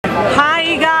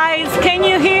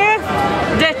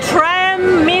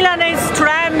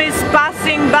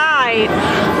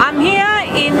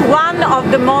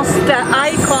most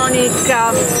iconic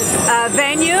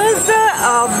venues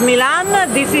of Milan.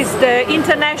 This is the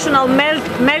international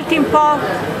melting pot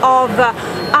of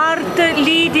art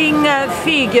leading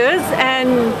figures,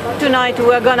 and tonight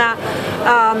we're gonna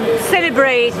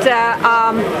celebrate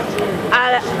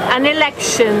an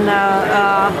election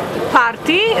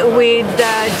party with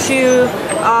two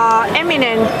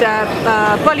eminent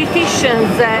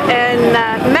politicians and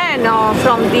men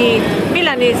from the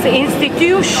Milanese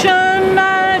institution,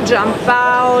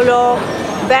 Giampaolo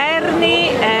Berni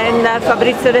and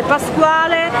Fabrizio De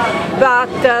Pasquale, but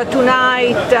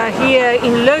tonight here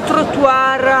in Le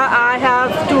Trottoir I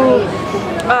have to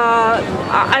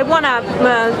I want to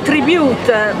tribute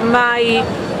my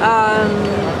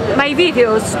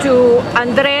videos to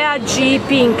Andrea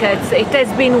G.Pinketts. It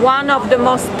has been one of the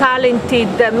most talented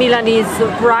Milanese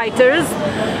writers,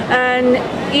 and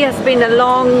he has been a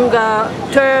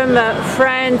long-term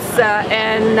friend,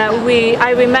 and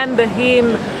I remember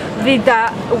him with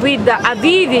a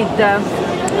vivid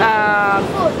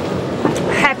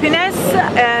happiness,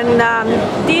 and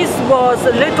this was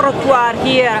Le Trottoir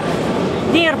here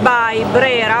nearby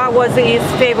Brera, was his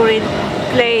favorite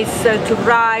place to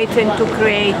write and to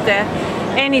create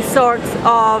any sorts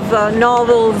of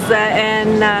novels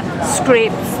and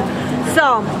scripts.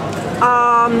 So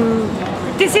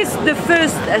this is the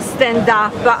first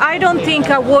stand-up. I don't think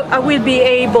I will be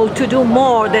able to do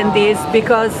more than this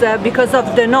because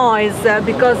of the noise,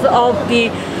 because of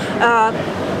the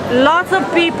lots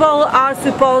of people are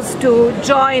supposed to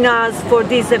join us for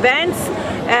these events,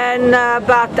 and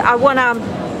but I want to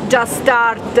just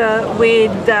start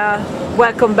with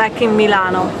welcome back in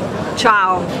Milano.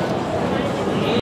 Ciao.